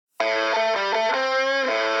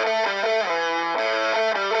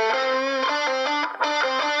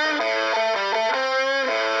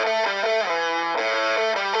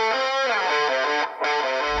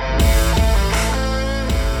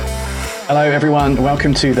Hello, everyone.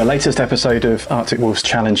 Welcome to the latest episode of Arctic Wolf's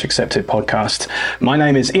Challenge Accepted podcast. My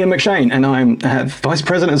name is Ian McShane, and I'm Vice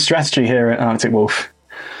President of Strategy here at Arctic Wolf.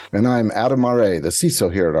 And I'm Adam Murray, the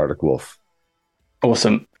CISO here at Arctic Wolf.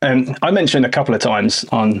 Awesome. I mentioned a couple of times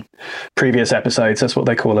on previous episodes, that's what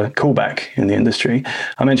they call a callback in the industry.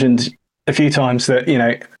 I mentioned a few times that,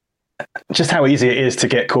 just how easy it is to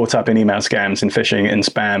get caught up in email scams and phishing and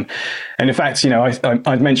spam. And in fact,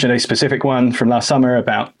 I'd mentioned a specific one from last summer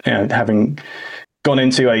about having gone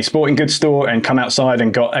into a sporting goods store and come outside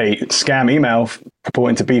and got a scam email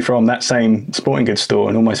purporting to be from that same sporting goods store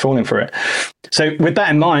and almost falling for it. So with that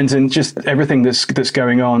in mind, and just everything that's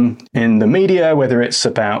going on in the media, whether it's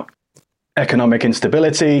about economic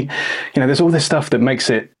instability, there's all this stuff that makes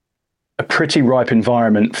it a pretty ripe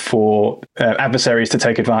environment for adversaries to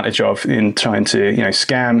take advantage of in trying to,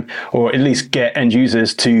 scam or at least get end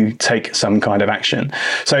users to take some kind of action.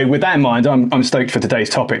 So with that in mind, I'm stoked for today's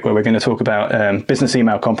topic, where we're going to talk about business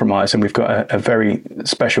email compromise, and we've got a very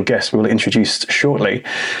special guest we'll introduce shortly.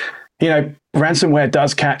 Ransomware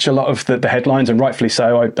does catch a lot of the headlines, and rightfully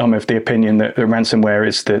so. I'm of the opinion that ransomware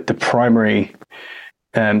is the primary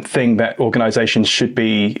thing that organizations should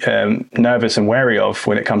be nervous and wary of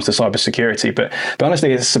when it comes to cybersecurity. But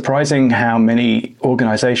honestly, it's surprising how many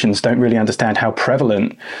organizations don't really understand how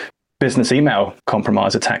prevalent business email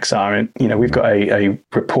compromise attacks are. And, we've got a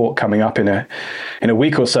report coming up in a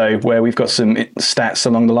week or so where we've got some stats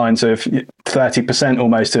along the lines of 30%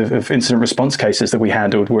 almost of incident response cases that we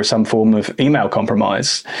handled were some form of email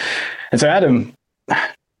compromise. And so, Adam,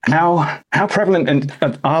 how prevalent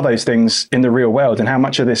are those things in the real world, and how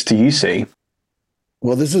much of this do you see?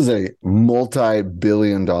 Well, this is a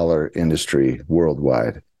multi-billion-dollar industry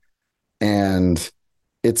worldwide, and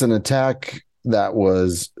it's an attack that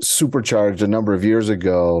was supercharged a number of years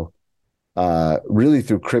ago, really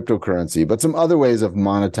through cryptocurrency, but some other ways of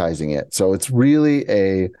monetizing it. So it's really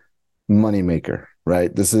a moneymaker.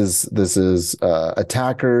 Right. This is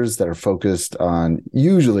attackers that are focused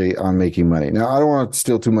usually on making money. Now, I don't want to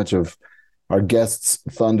steal too much of our guest's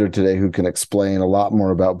thunder today, who can explain a lot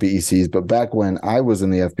more about BECs. But back when I was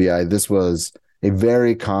in the FBI, this was a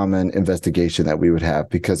very common investigation that we would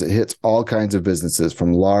have, because it hits all kinds of businesses,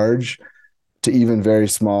 from large to even very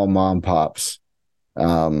small mom pops.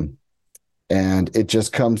 And it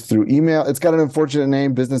just comes through email. It's got an unfortunate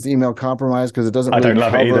name, business email compromise, because it doesn't really cover.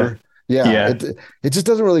 I don't love it either. Yeah. It just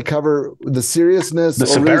doesn't really cover the seriousness, the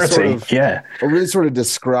severity, or really sort of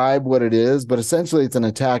describe what it is. But essentially, it's an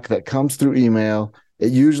attack that comes through email.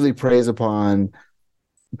 It usually preys upon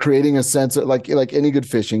creating a sense of, like any good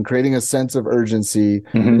phishing, creating a sense of urgency.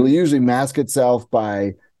 Mm-hmm. It'll usually mask itself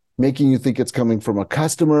by making you think it's coming from a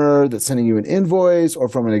customer that's sending you an invoice, or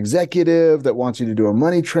from an executive that wants you to do a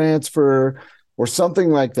money transfer or something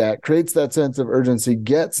like that. Creates that sense of urgency,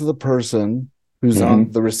 gets the person who's on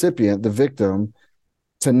the recipient, the victim,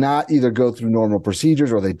 to not either go through normal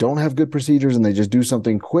procedures, or they don't have good procedures and they just do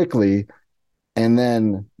something quickly. And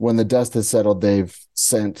then when the dust has settled, they've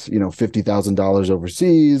sent, $50,000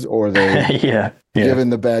 overseas, or they've given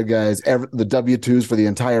the bad guys the W-2s for the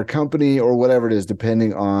entire company, or whatever it is,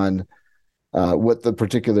 depending on what the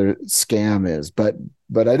particular scam is. But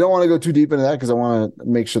I don't want to go too deep into that, because I want to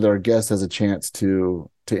make sure that our guest has a chance to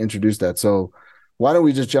introduce that. So why don't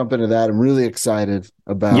we just jump into that? I'm really excited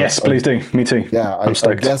about. Yes, please do. Me too. Yeah,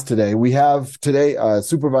 our guest today. We have today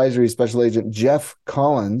Supervisory Special Agent Jeff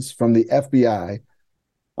Collins from the FBI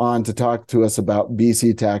on to talk to us about BEC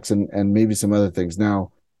attacks and maybe some other things.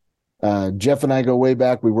 Now, Jeff and I go way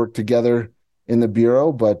back. We worked together in the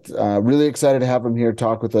Bureau, but really excited to have him here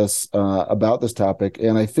talk with us about this topic.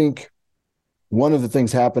 And I think one of the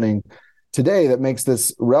things happening today that makes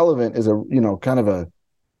this relevant is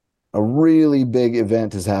a really big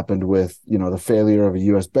event has happened with, the failure of a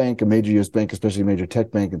U.S. bank, a major U.S. bank, especially a major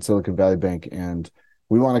tech bank in Silicon Valley Bank. And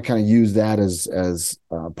we want to kind of use that as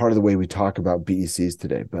part of the way we talk about BECs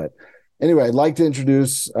today. But anyway, I'd like to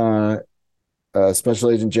introduce Special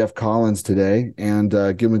Agent Jeff Collins today, and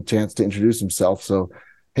give him a chance to introduce himself. So,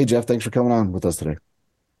 hey, Jeff, thanks for coming on with us today.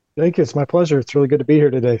 Thank you. It's my pleasure. It's really good to be here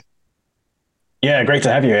today. Yeah, great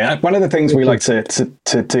to have you. One of the things we like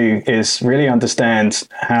to do is really understand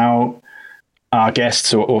how our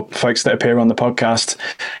guests or folks that appear on the podcast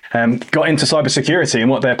got into cybersecurity and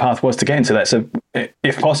what their path was to get into that. So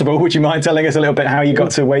if possible, would you mind telling us a little bit how you got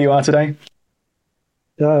to where you are today?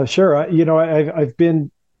 Sure. I've been,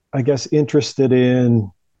 I guess, interested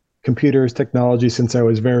in computers, technology since I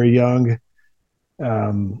was very young,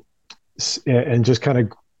 and just kind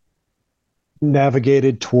of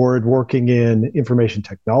navigated toward working in information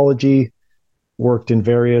technology, worked in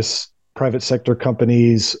various private sector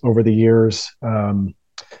companies over the years.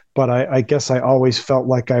 but I guess I always felt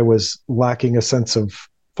like I was lacking a sense of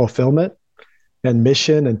fulfillment and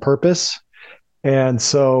mission and purpose. And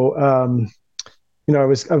so, I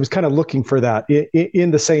was kind of looking for that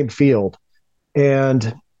in the same field.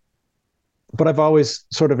 But I've always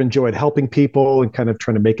sort of enjoyed helping people and kind of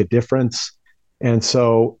trying to make a difference. And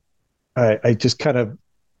so I just kind of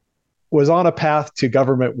was on a path to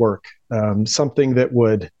government work, something that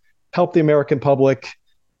would help the American public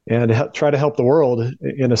and try to help the world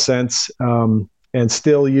in a sense, and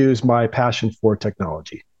still use my passion for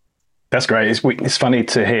technology. That's great. It's funny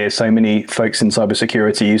to hear so many folks in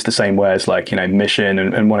cybersecurity use the same words like, mission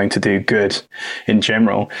and wanting to do good in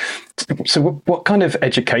general. So what kind of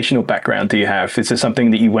educational background do you have? Is it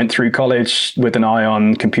something that you went through college with an eye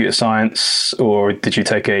on computer science, or did you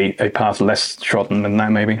take a path less trodden than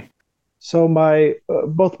that maybe? So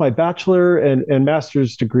both my bachelor and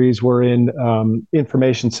master's degrees were in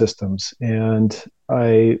information systems, and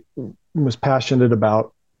I was passionate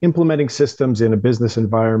about implementing systems in a business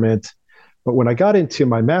environment. But when I got into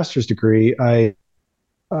my master's degree, my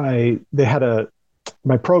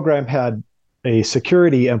program had a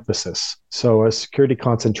security emphasis, so a security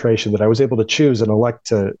concentration that I was able to choose and elect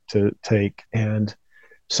to take. And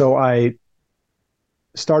so I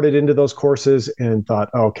started into those courses and thought,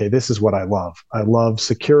 oh, okay, this is what I love. I love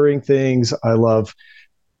securing things. I love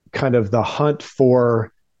kind of the hunt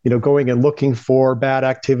for, going and looking for bad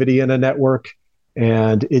activity in a network.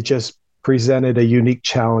 And it just presented a unique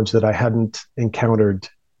challenge that I hadn't encountered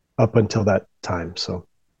up until that time. So,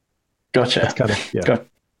 gotcha. That's kind of, yeah.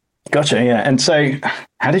 Gotcha. Yeah. And so,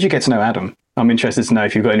 how did you get to know Adam? I'm interested to know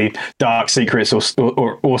if you've got any dark secrets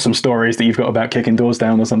or awesome stories that you've got about kicking doors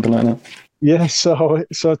down or something like that. Yeah. So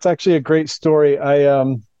it's actually a great story.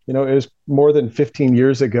 It was more than 15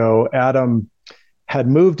 years ago. Adam had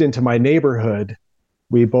moved into my neighborhood.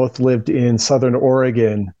 We both lived in Southern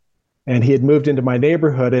Oregon. And he had moved into my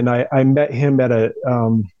neighborhood, and I met him at an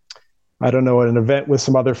event with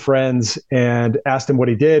some other friends, and asked him what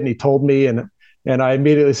he did, and he told me, and I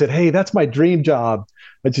immediately said, "Hey, that's my dream job."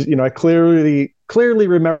 I clearly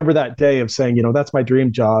remember that day of saying, that's my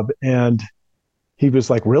dream job, and he was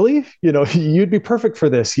like, "Really? You'd be perfect for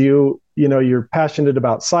this. You're passionate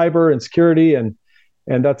about cyber and security, and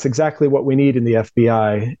that's exactly what we need in the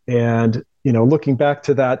FBI." And looking back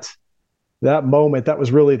to that moment, that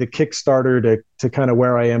was really the Kickstarter to kind of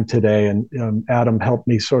where I am today. And Adam helped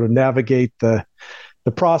me sort of navigate the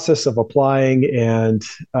process of applying. And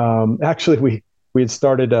actually, we had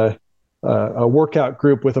started a workout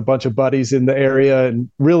group with a bunch of buddies in the area, and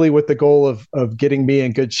really with the goal of getting me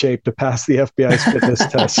in good shape to pass the FBI's fitness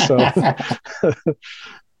test. So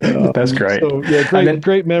that's great. So yeah,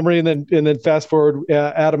 great memory. And then fast forward,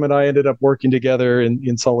 Adam and I ended up working together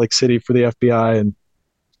in Salt Lake City for the FBI, and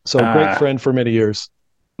so great friend for many years.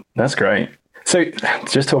 That's great. So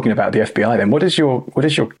just talking about the FBI then, what does your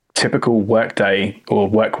typical work day or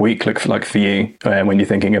work week look like for you when you're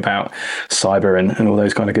thinking about cyber and all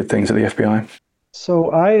those kind of good things at the FBI? So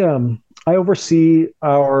I oversee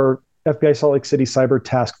our FBI Salt Lake City Cyber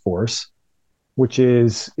Task Force, which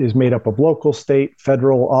is made up of local, state,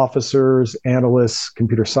 federal officers, analysts,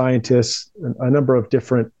 computer scientists, a number of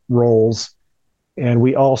different roles. And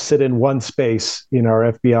we all sit in one space in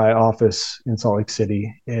our FBI office in Salt Lake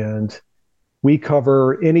City. And we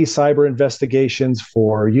cover any cyber investigations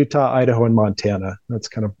for Utah, Idaho, and Montana. That's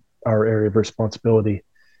kind of our area of responsibility.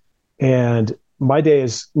 And my day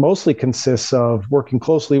mostly consists of working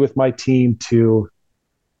closely with my team to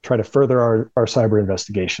try to further our cyber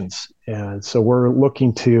investigations. And so we're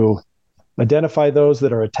looking to identify those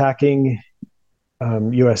that are attacking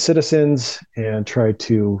U.S. citizens and try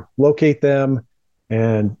to locate them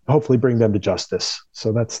and hopefully bring them to justice.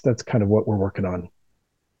 So that's kind of what we're working on.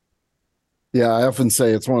 Yeah, I often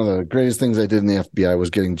say it's one of the greatest things I did in the FBI was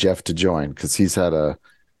getting Jeff to join, because he's had a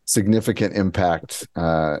significant impact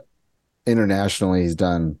internationally. He's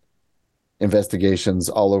done investigations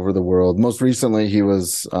all over the world. Most recently, he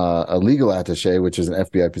was a legal attaché, which is an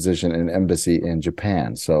FBI position in an embassy in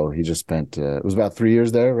Japan. So he just spent, it was about 3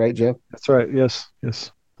 years there, right, Jeff? That's right. Yes.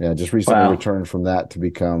 Yeah, just recently returned from that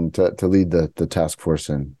to lead the task force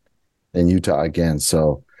in Utah again.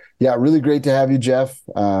 So, yeah, really great to have you, Jeff.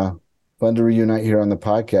 Fun to reunite here on the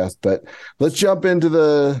podcast. But let's jump into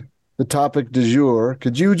the topic du jour.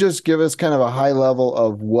 Could you just give us kind of a high level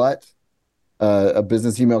of what a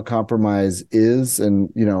business email compromise is, and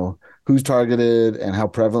who's targeted and how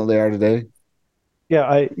prevalent they are today?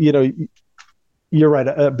 Yeah, you're right.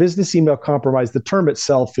 A business email compromise, the term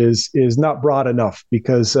itself is not broad enough,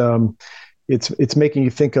 because it's making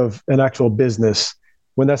you think of an actual business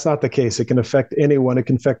when that's not the case. It can affect anyone. It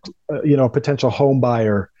can affect a potential home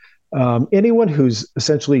buyer. anyone who's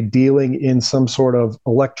essentially dealing in some sort of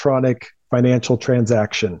electronic financial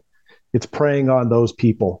transaction, it's preying on those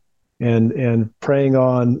people and preying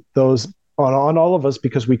on those on all of us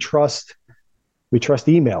because we trust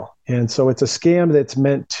email. And so it's a scam that's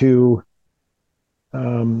meant to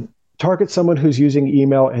target someone who's using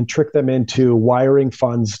email and trick them into wiring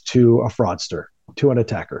funds to a fraudster, to an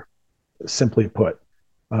attacker, simply put,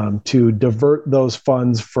 to divert those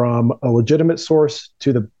funds from a legitimate source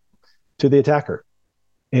to the attacker.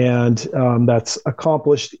 And that's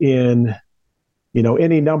accomplished in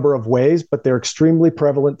any number of ways, but they're extremely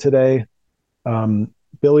prevalent today.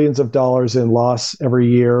 Billions of dollars in loss every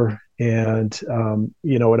year. And,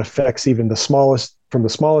 it affects even from the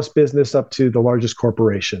smallest business up to the largest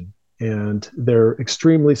corporation. And they're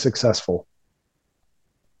extremely successful.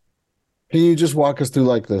 Can you just walk us through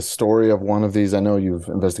like the story of one of these? I know you've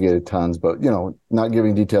investigated tons, but, not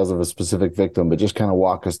giving details of a specific victim, but just kind of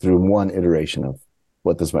walk us through one iteration of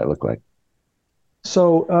what this might look like.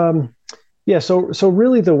 So, so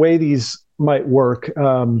really the way these might work,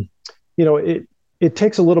 it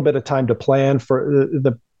takes a little bit of time to plan. For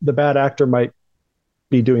the bad actor might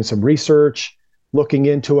be doing some research, looking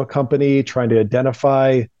into a company, trying to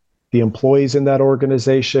identify the employees in that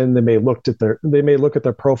organization. They may look at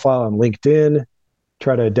their profile on LinkedIn,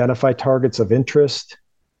 try to identify targets of interest.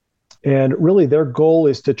 And really their goal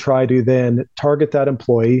is to try to then target that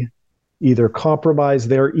employee, either compromise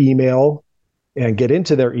their email and get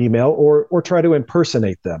into their email or try to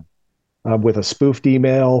impersonate them with a spoofed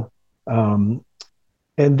email. And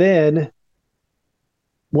then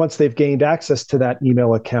once they've gained access to that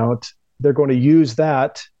email account, they're going to use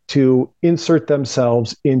that to insert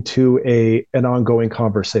themselves into an ongoing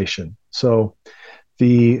conversation. So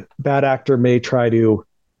the bad actor may try to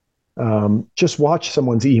just watch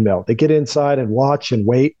someone's email. They get inside and watch and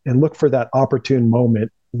wait and look for that opportune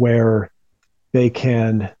moment where they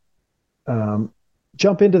can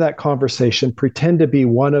jump into that conversation, pretend to be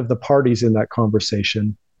one of the parties in that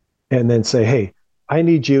conversation, and then say, hey, I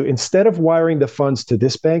need you, instead of wiring the funds to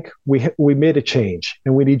this bank, we made a change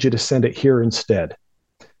and we need you to send it here instead.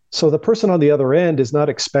 So the person on the other end is not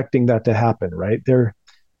expecting that to happen, right? They're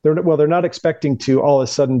not expecting to all of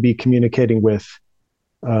a sudden be communicating with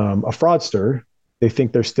a fraudster. They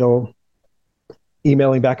think they're still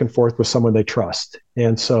emailing back and forth with someone they trust.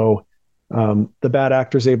 And so the bad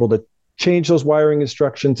actor is able to change those wiring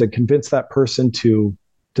instructions and convince that person to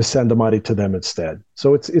send the money to them instead.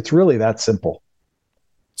 So it's really that simple.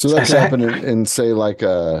 So that can happen in say like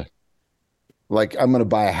I'm going to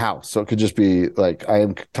buy a house. So it could just be like I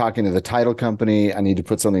am talking to the title company. I need to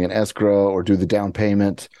put something in escrow or do the down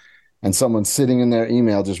payment, and someone's sitting in their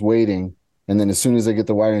email just waiting. And then as soon as they get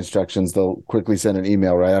the wiring instructions, they'll quickly send an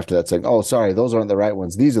email right after that saying, "Oh, sorry, those aren't the right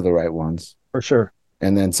ones. These are the right ones." For sure.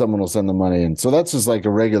 And then someone will send the money in. So that's just like a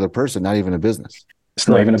regular person, not even a business. It's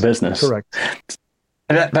not even a business. Correct.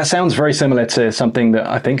 And that sounds very similar to something that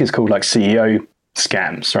I think is called like CEO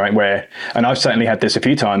scams, right? And I've certainly had this a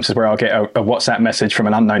few times, is where I'll get a WhatsApp message from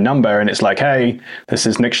an unknown number, and it's like, hey, this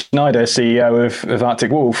is Nick Schneider, CEO of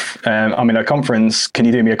Arctic Wolf. I'm in a conference. Can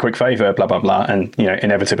you do me a quick favor? Blah, blah, blah. And,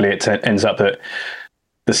 inevitably it ends up that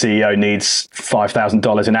the CEO needs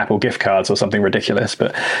 $5,000 in Apple gift cards or something ridiculous.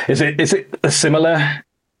 But is it a similar,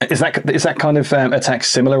 is that kind of attack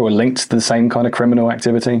similar or linked to the same kind of criminal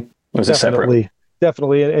activity? Or is it separate?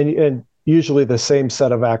 Definitely. And usually the same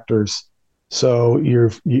set of actors. So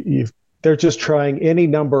they're just trying any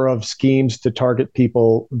number of schemes to target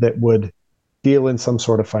people that would deal in some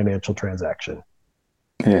sort of financial transaction.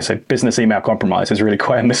 Yeah, so business email compromise is really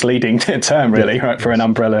quite a misleading term, really, right, for an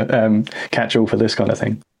umbrella catch-all for this kind of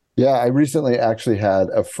thing. Yeah, I recently actually had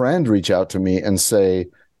a friend reach out to me and say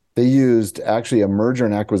they used actually a merger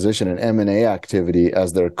and acquisition and M&A activity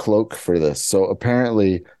as their cloak for this. So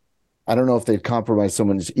apparently, I don't know if they'd compromised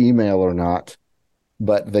someone's email or not,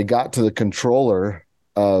 but they got to the controller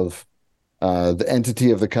of the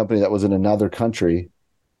entity of the company that was in another country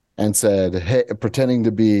and said, hey, pretending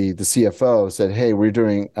to be the CFO, said, hey, we're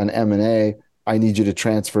doing an M&A. I need you to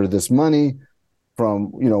transfer this money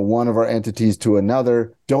from one of our entities to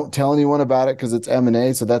another. Don't tell anyone about it because it's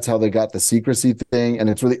M&A. So that's how they got the secrecy thing. And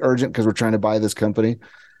it's really urgent because we're trying to buy this company.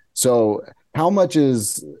 So how much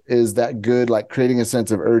is that good, like creating a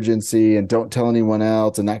sense of urgency and don't tell anyone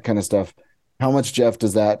else and that kind of stuff? How much, Jeff,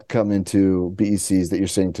 does that come into BECs that you're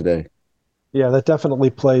seeing today? Yeah, that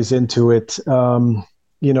definitely plays into it.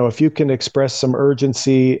 If you can express some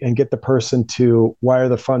urgency and get the person to wire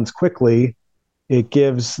the funds quickly, it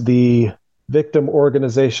gives the victim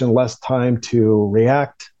organization less time to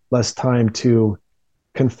react, less time to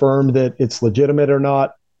confirm that it's legitimate or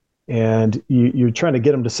not. and you're trying to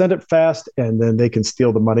get them to send it fast, and then they can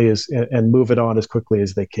steal the money and move it on as quickly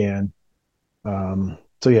as they can.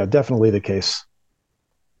 So yeah, definitely the case.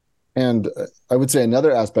 And I would say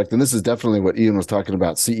another aspect, and this is definitely what Ian was talking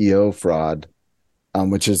about, CEO fraud,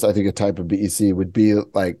 which is, I think, a type of BEC, would be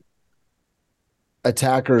like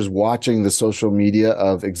attackers watching the social media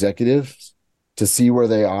of executives to see where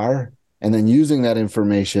they are, and then using that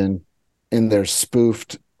information in their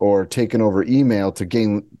spoofed or taken over email to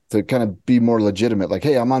kind of be more legitimate. Like,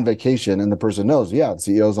 hey, I'm on vacation, and the person knows, yeah, the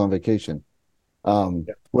CEO's on vacation.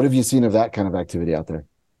 What have you seen of that kind of activity out there?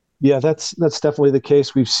 Yeah, that's definitely the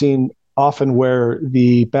case. We've seen often where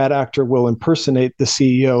the bad actor will impersonate the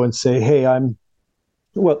CEO and say, hey,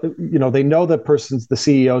 they know the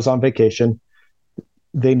CEO's on vacation.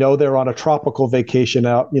 They know they're on a tropical vacation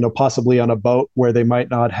out, possibly on a boat where they might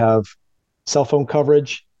not have cell phone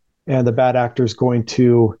coverage. And the bad actor is going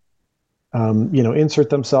to,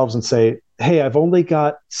 insert themselves and say, hey, I've only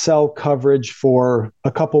got cell coverage for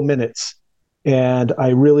a couple minutes, and I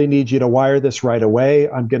really need you to wire this right away.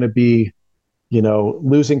 I'm going to be,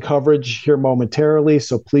 losing coverage here momentarily.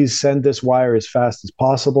 So please send this wire as fast as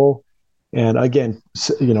possible. And again,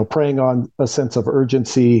 preying on a sense of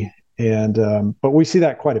urgency. And but we see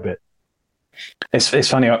that quite a bit. It's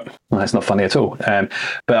funny. Well, it's not funny at all.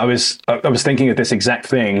 But I was thinking of this exact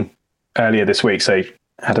thing earlier this week. So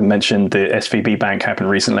Adam mentioned the SVB bank happened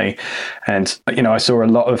recently, and I saw a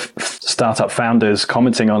lot of startup founders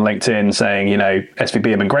commenting on LinkedIn saying, SVB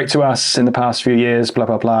have been great to us in the past few years, blah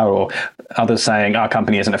blah blah, or others saying our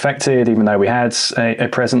company isn't affected even though we had a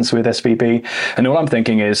presence with SVB. And all I'm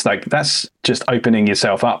thinking is, like, that's just opening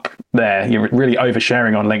yourself up there. You're really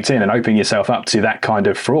oversharing on LinkedIn and opening yourself up to that kind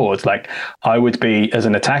of fraud. Like, I would be, as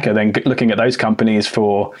an attacker, then looking at those companies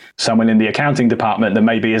for someone in the accounting department that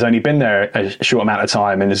maybe has only been there a short amount of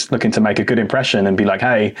time and is looking to make a good impression, and be like,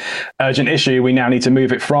 hey, urgent issue, we now need to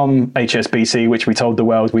move it from HSBC, which we told the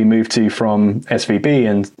world we moved to from SVB,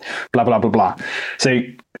 and blah, blah, blah, blah. So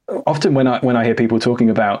often when I hear people talking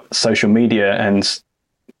about social media and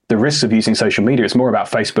the risks of using social media, it's more about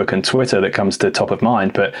Facebook and Twitter that comes to top of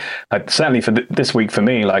mind. But certainly for this week for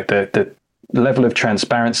me, like the level of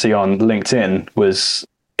transparency on LinkedIn was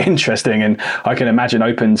interesting, and I can imagine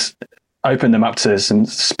open them up to some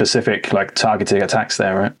specific, like, targeted attacks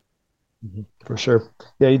there, right? For sure.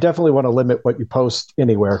 Yeah, you definitely want to limit what you post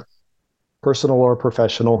anywhere, personal or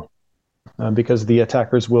professional, because the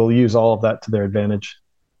attackers will use all of that to their advantage.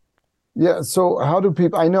 Yeah. So how do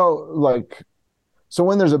people, I know, like, so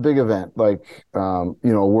when there's a big event, like, a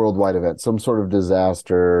worldwide event, some sort of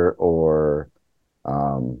disaster, or,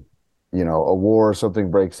 a war or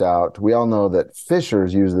something breaks out, we all know that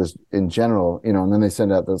phishers use this in general, and then they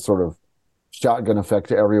send out the sort of shotgun effect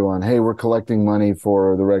to everyone. Hey, we're collecting money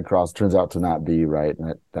for the Red Cross. Turns out to not be, right?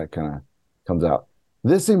 And that kind of comes out.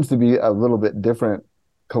 This seems to be a little bit different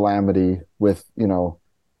calamity with,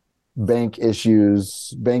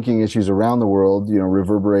 banking issues around the world,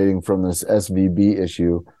 reverberating from this SVB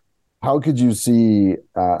issue. How could you see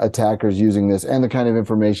attackers using this and the kind of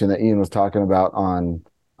information that Ian was talking about on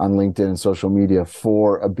LinkedIn and social media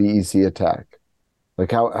for a BEC attack?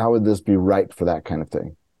 Like, how would this be ripe for that kind of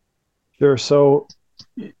thing? Sure. So,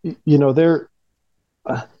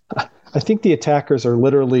 I think the attackers are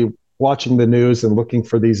literally watching the news and looking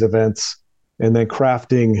for these events, and then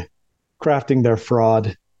crafting their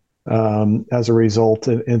fraud as a result,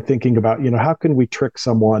 and thinking about, how can we trick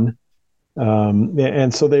someone?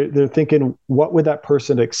 And so they're thinking, what would that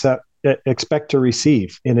person expect to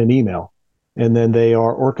receive in an email? And then they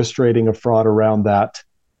are orchestrating a fraud around that.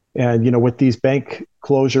 And, with these bank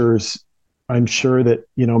closures, I'm sure that,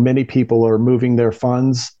 many people are moving their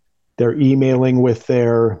funds. They're emailing with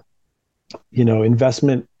their,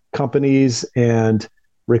 investment companies and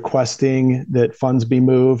requesting that funds be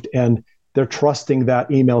moved, and they're trusting that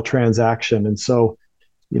email transaction. And so,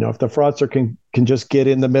 if the fraudster can just get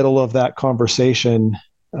in the middle of that conversation,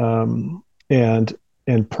 and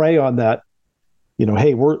prey on that,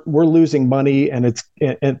 hey, we're losing money, and it's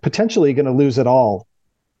and potentially going to lose it all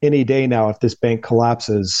any day now if this bank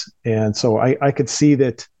collapses. And so I could see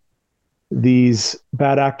that these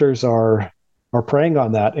bad actors are preying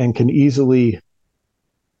on that and can easily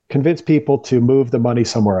convince people to move the money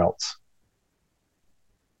somewhere else.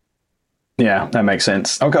 Yeah, that makes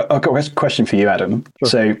sense. I've got a question for you, Adam. Sure.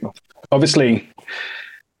 So obviously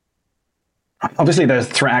there's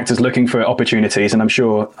threat actors looking for opportunities, and I'm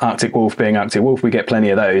sure Arctic Wolf being Arctic Wolf, we get plenty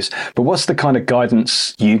of those. But what's the kind of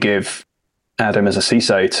guidance you give, Adam, as a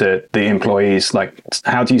CISO, to the employees? Like,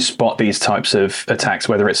 how do you spot these types of attacks,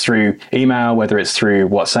 whether it's through email, whether it's through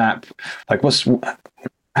WhatsApp? Like,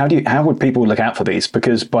 how would people look out for these?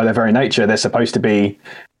 Because by their very nature, they're supposed to be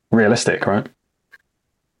realistic, right?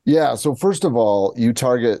 Yeah. So first of all, you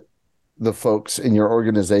target the folks in your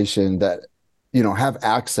organization that, have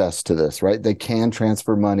access to this, right? They can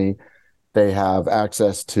transfer money. They have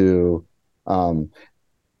access to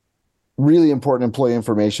really important employee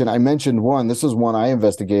information. I mentioned one. This is one I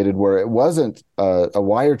investigated where it wasn't a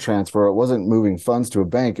wire transfer. It wasn't moving funds to a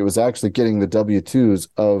bank. It was actually getting the W-2s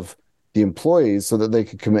of the employees so that they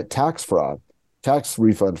could commit tax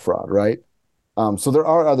refund fraud, right? So there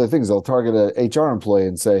are other things. They'll target an HR employee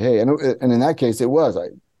and say, hey, and in that case, it was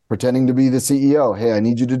pretending to be the CEO. Hey, I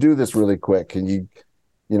need you to do this really quick. And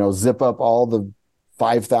you zip up all the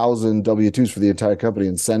 5,000 W-2s for the entire company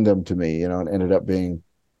and send them to me, and it ended up being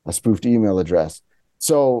a spoofed email address.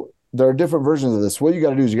 So there are different versions of this. What you got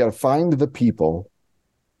to do is you got to find the people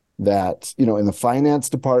that, in the finance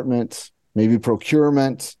department, maybe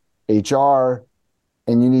procurement, HR,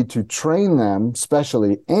 and you need to train them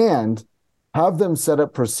specially and have them set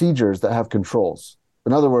up procedures that have controls.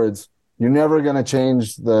 In other words, you're never going to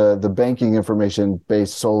change the banking information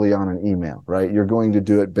based solely on an email, right? You're going to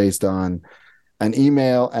do it based on an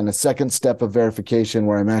email and a second step of verification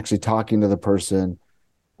where I'm actually talking to the person,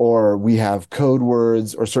 or we have code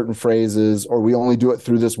words or certain phrases, or we only do it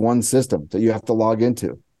through this one system that you have to log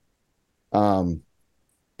into.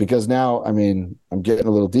 Because now, I'm getting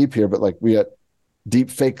a little deep here, but like we got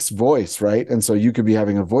deep fakes voice, right? And so you could be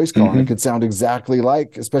having a voice call and it could sound exactly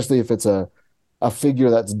like, especially if it's a figure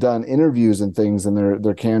that's done interviews and things, and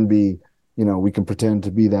there can be, we can pretend to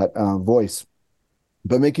be that voice.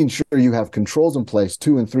 But making sure you have controls in place,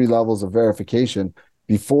 2 and 3 levels of verification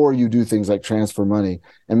before you do things like transfer money,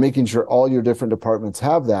 and making sure all your different departments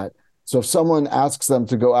have that. So if someone asks them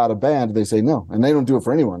to go out of band, they say no, and they don't do it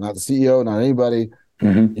for anyone, not the CEO, not anybody.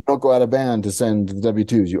 You don't go out of band to send the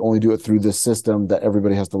W-2s. You only do it through this system that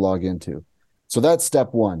everybody has to log into. So that's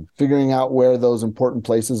step one, figuring out where those important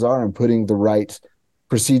places are and putting the right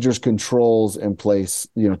procedures, controls in place,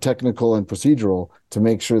 technical and procedural, to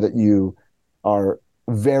make sure that you are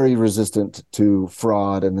very resistant to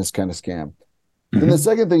fraud and this kind of scam. Then the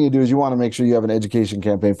second thing you do is you want to make sure you have an education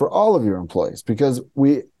campaign for all of your employees, because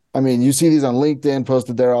you see these on LinkedIn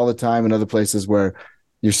posted there all the time and other places where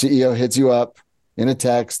your CEO hits you up in a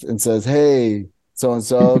text and says, hey,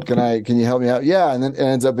 so-and-so, can you help me out? Yeah. And then it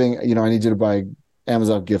ends up being, I need you to buy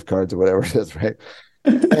Amazon gift cards or whatever it is, right?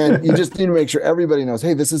 And you just need to make sure everybody knows,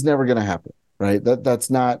 hey, this is never going to happen, right? That's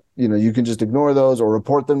not, you can just ignore those or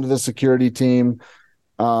report them to the security team.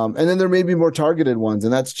 And then there may be more targeted ones.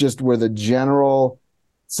 And that's just where the general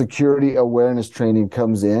security awareness training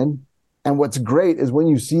comes in. And what's great is when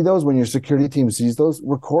you see those, when your security team sees those,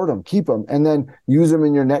 record them, keep them, and then use them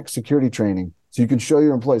in your next security training. So you can show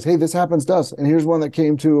your employees, hey, this happens to us. And here's one that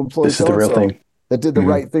came to employees that did the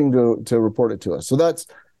right thing to report it to us. So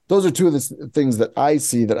those are 2 of the things that I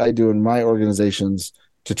see that I do in my organizations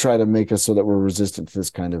to try to make us so that we're resistant to this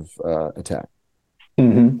kind of attack.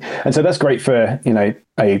 And so that's great for,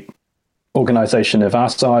 a organization of our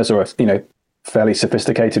size or a, fairly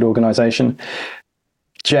sophisticated organization.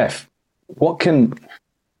 Jeff,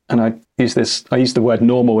 and I use the word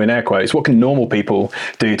normal in air quotes, what can normal people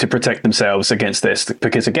do to protect themselves against this?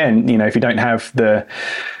 Because again, if you don't have the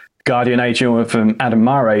guardian angel from Adam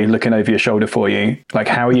Murray looking over your shoulder for you, like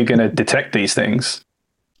how are you going to detect these things?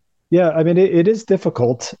 Yeah, it is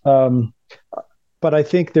difficult. But I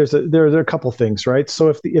think there are a couple things, right? So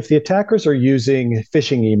if the attackers are using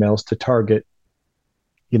phishing emails to target,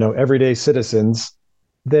 everyday citizens,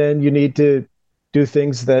 then you need to do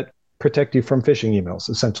things that protect you from phishing emails,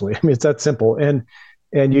 essentially. It's that simple.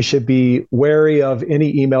 And you should be wary of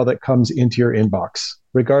any email that comes into your inbox,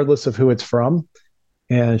 regardless of who it's from,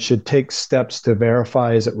 and should take steps to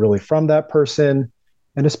verify, is it really from that person?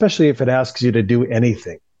 And especially if it asks you to do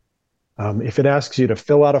anything. If it asks you to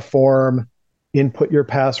fill out a form, input your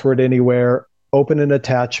password anywhere, open an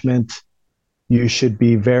attachment, you should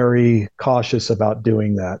be very cautious about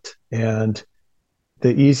doing that. And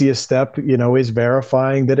the easiest step, is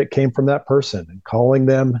verifying that it came from that person and calling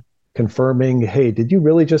them, confirming, hey, did you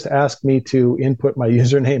really just ask me to input my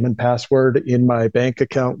username and password in my bank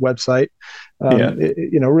account website?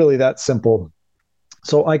 Really that simple.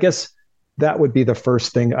 So I guess that would be the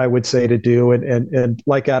first thing I would say to do. And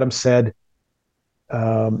like Adam said,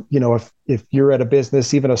 if you're at a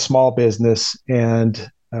business, even a small business, and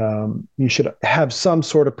you should have some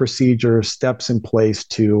sort of procedure, steps in place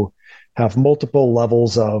to have multiple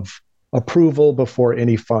levels of approval before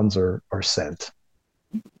any funds are sent.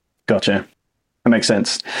 Gotcha. That makes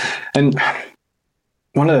sense. And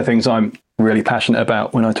one of the things I'm really passionate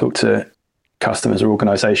about when I talk to customers or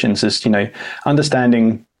organizations is,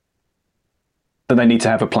 understanding that they need to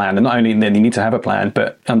have a plan, and not only they need to have a plan,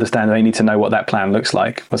 but understand they need to know what that plan looks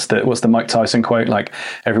like. What's the Mike Tyson quote? Like,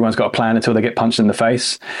 everyone's got a plan until they get punched in the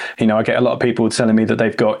face. I get a lot of people telling me that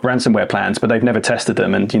they've got ransomware plans, but they've never tested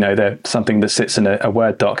them, and they're something that sits in a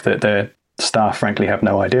Word doc that their staff frankly have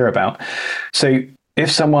no idea about. So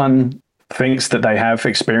if someone thinks that they have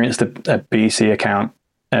experienced a BEC account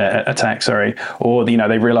attack, or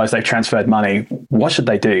they realize they've transferred money, what should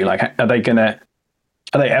they do? Like, are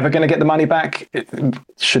they ever going to get the money back?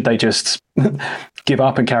 Should they just give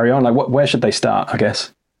up and carry on? Like, where should they start, I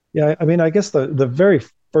guess? Yeah, I mean, I guess the very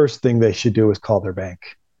first thing they should do is call their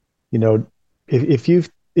bank. If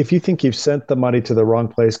you think you've sent the money to the wrong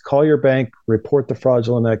place, call your bank, report the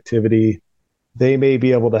fraudulent activity. They may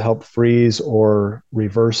be able to help freeze or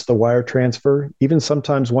reverse the wire transfer. Even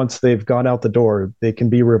sometimes once they've gone out the door, they can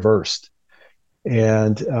be reversed.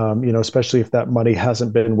 And, especially if that money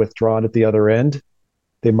hasn't been withdrawn at the other end,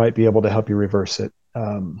 they might be able to help you reverse it.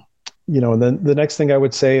 And then the next thing I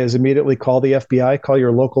would say is immediately call the FBI, call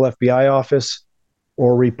your local FBI office,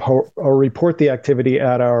 or report the activity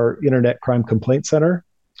at our Internet Crime Complaint Center,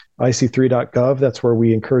 ic3.gov. That's where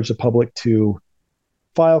we encourage the public to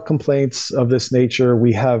file complaints of this nature.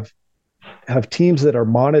 We have teams that are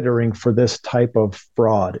monitoring for this type of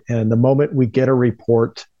fraud. And the moment we get a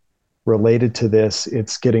report related to this,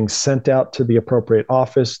 it's getting sent out to the appropriate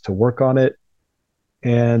office to work on it.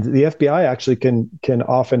 And the FBI actually can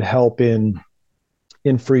often help in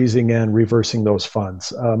freezing and reversing those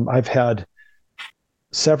funds. I've had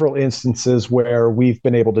several instances where we've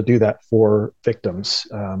been able to do that for victims.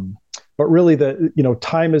 But really,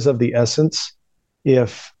 time is of the essence.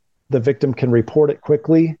 If the victim can report it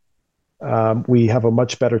quickly, we have a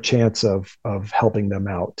much better chance of helping them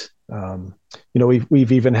out.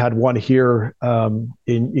 We've even had one here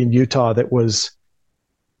in Utah that was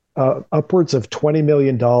upwards of $20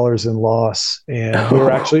 million in loss, and we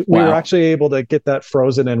were actually able to get that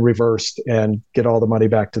frozen and reversed and get all the money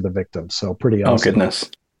back to the victim. So pretty awesome. Oh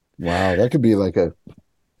goodness! Wow, that could be like a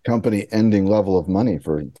company-ending level of money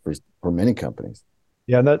for many companies.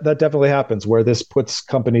 Yeah, and that definitely happens where this puts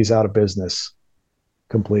companies out of business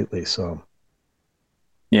completely. So,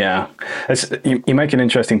 yeah, you make an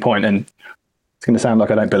interesting point, and it's going to sound like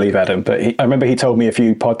I don't believe Adam, but I remember he told me a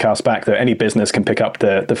few podcasts back that any business can pick up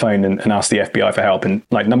the phone and ask the FBI for help. And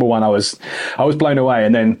like, number one, I was blown away.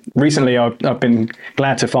 And then recently I've been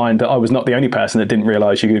glad to find that I was not the only person that didn't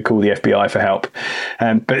realize you could call the FBI for help.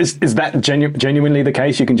 But is that genuinely the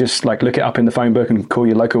case? You can just like look it up in the phone book and call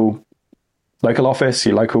your local office,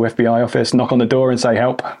 your local FBI office, knock on the door and say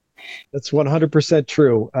help? That's 100%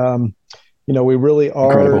 true. We really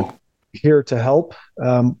are Incredible. Here to help.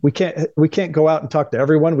 We can't go out and talk to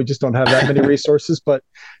everyone. We just don't have that many resources, but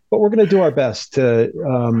we're going to do our best to,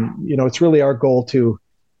 it's really our goal to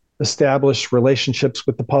establish relationships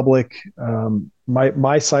with the public.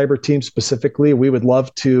 My cyber team specifically, we would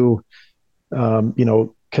love to,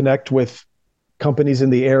 connect with companies in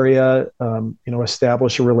the area,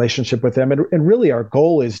 establish a relationship with them. And really our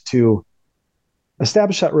goal is to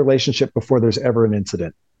establish that relationship before there's ever an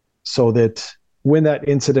incident, so that when that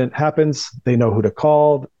incident happens, they know who to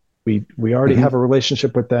call. We already have a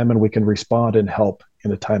relationship with them, and we can respond and help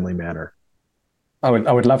in a timely manner. I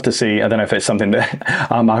would love to see, I don't know if it's something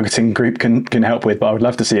that our marketing group can help with, but I would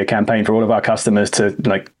love to see a campaign for all of our customers to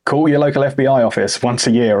like call your local FBI office once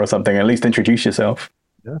a year or something, at least introduce yourself.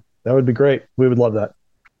 Yeah, that would be great. We would love that.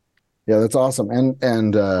 Yeah, that's awesome.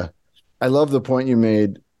 And I love the point you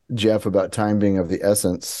made, Jeff, about time being of the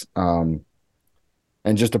essence.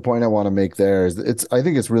 And just a point I want to make there is I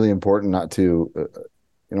think it's really important not to,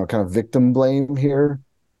 kind of victim blame here,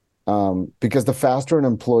 because the faster an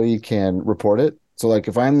employee can report it. So like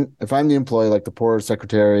if I'm the employee, like the poor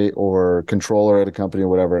secretary or controller at a company or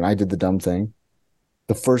whatever, and I did the dumb thing,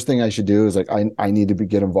 the first thing I should do is like, I need to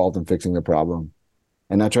get involved in fixing the problem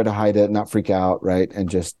and not try to hide it, not freak out. Right. And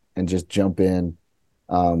just jump in,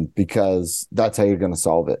 because that's how you're going to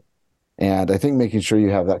solve it. And I think making sure you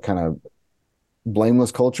have that kind of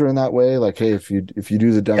blameless culture in that way, like, hey, if you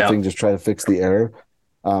do the dumb thing, just try to fix the error.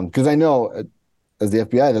 Because I know as the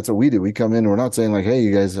FBI, that's what we do. We come in and we're not saying like, hey,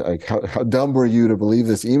 you guys, like, how dumb were you to believe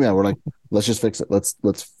this email? We're like, let's just fix it.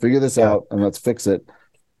 Let's figure this out and let's fix it.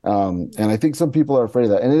 And I think some people are afraid of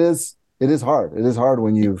that, and it is hard. It is hard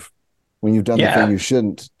when you've done the thing you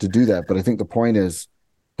shouldn't to do that. But I think the point is,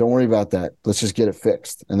 don't worry about that. Let's just get it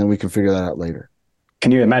fixed, and then we can figure that out later.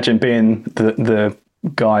 Can you imagine being the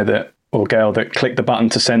guy or girl that clicked the button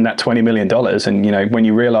to send that $20 million, and when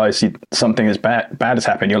you realize something as bad has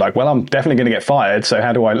happened, you're like, well, I'm definitely going to get fired, so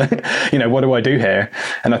how do I what do I do here?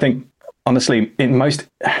 And I think honestly, in most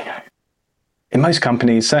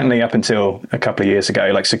companies, certainly up until a couple of years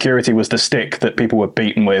ago, like security was the stick that people were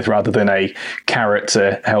beaten with rather than a carrot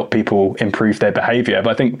to help people improve their behavior.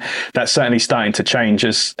 But I think that's certainly starting to change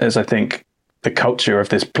as I think the culture of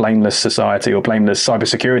this blameless society or blameless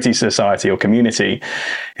cybersecurity society or community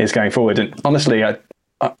is going forward. And honestly,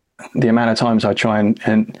 the amount of times I try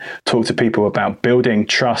and talk to people about building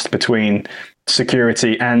trust between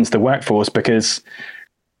security and the workforce, because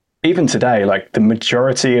even today, like the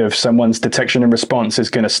majority of someone's detection and response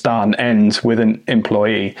is going to start and end with an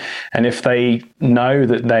employee. And if they know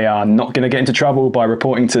that they are not going to get into trouble by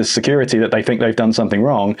reporting to security that they think they've done something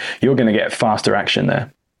wrong, you're going to get faster action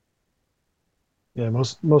there. Yeah,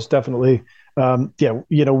 most definitely.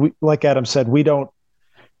 Like Adam said, we don't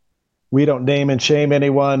name and shame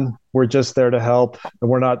anyone. We're just there to help.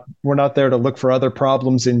 And we're not there to look for other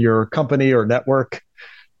problems in your company or network.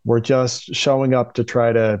 We're just showing up to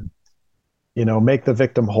try to, make the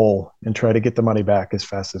victim whole and try to get the money back as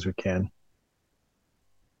fast as we can.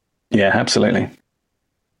 Yeah, absolutely.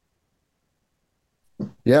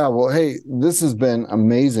 Yeah, well, hey, this has been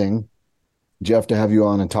amazing, Jeff, to have you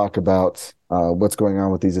on and talk about what's going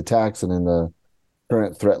on with these attacks and in the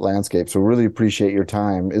current threat landscape. So really appreciate your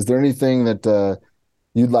time. Is there anything that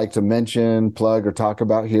you'd like to mention, plug, or talk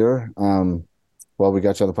about here while we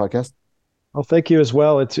got you on the podcast? Well, thank you as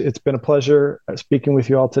well. It's been a pleasure speaking with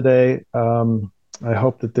you all today. I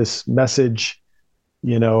hope that this message,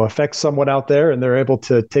 affects someone out there and they're able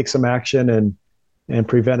to take some action and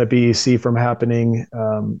prevent a BEC from happening.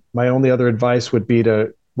 My only other advice would be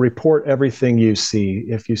to report everything you see.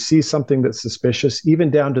 If you see something that's suspicious,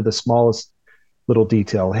 even down to the smallest little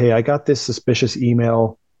detail, hey, I got this suspicious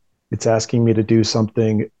email. It's asking me to do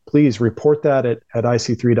something. Please report that at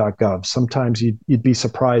ic3.gov. Sometimes you'd be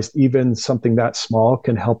surprised. Even something that small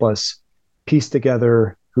can help us piece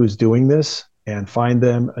together who's doing this and find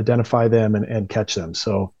them, identify them, and catch them.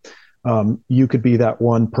 So you could be that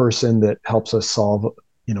one person that helps us solve,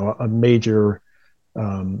 a major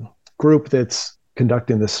group that's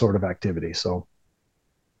conducting this sort of activity. So,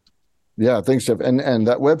 yeah, thanks, Jeff. And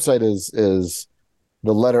that website is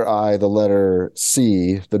the letter I, the letter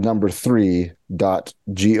C, the number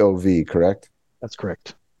 3.gov, correct? That's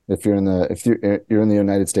correct. If you're in the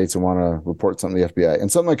United States and want to report something to the FBI.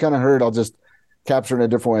 And something I kind of heard, I'll just capture in a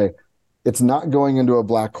different way. It's not going into a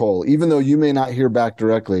black hole. Even though you may not hear back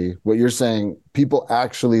directly, what you're saying, people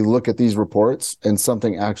actually look at these reports and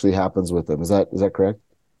something actually happens with them. Is that correct?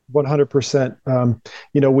 100%.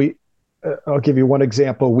 I'll give you one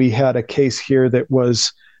example. We had a case here that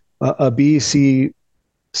was a BEC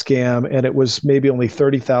scam, and it was maybe only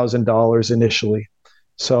 $30,000 initially.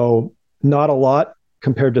 So not a lot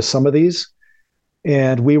compared to some of these.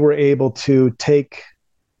 And we were able to take,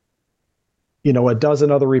 a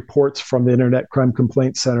dozen other reports from the Internet Crime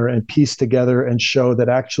Complaint Center and piece together and show that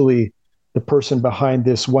actually the person behind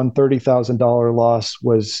this $130,000 loss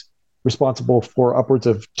was responsible for upwards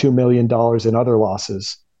of $2 million in other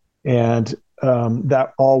losses. And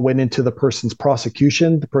that all went into the person's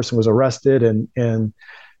prosecution. The person was arrested and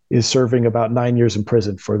is serving about 9 years in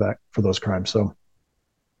prison for those crimes. So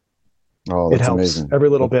it helps. Amazing. Every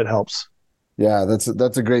little bit helps. Yeah,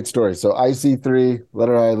 that's a great story. So IC3,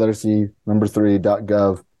 letter I, letter C, number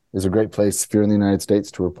 3.gov is a great place if you're in the United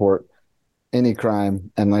States to report any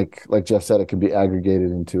crime. And like Jeff said, it can be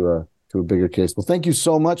aggregated into a bigger case. Well, thank you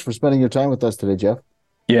so much for spending your time with us today, Jeff.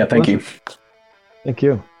 Yeah, thank you. Thank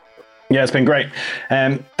you. Yeah, it's been great.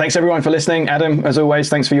 Thanks everyone for listening. Adam, as always,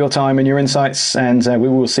 thanks for your time and your insights, and we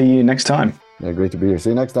will see you next time. Yeah, great to be here. See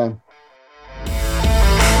you next time.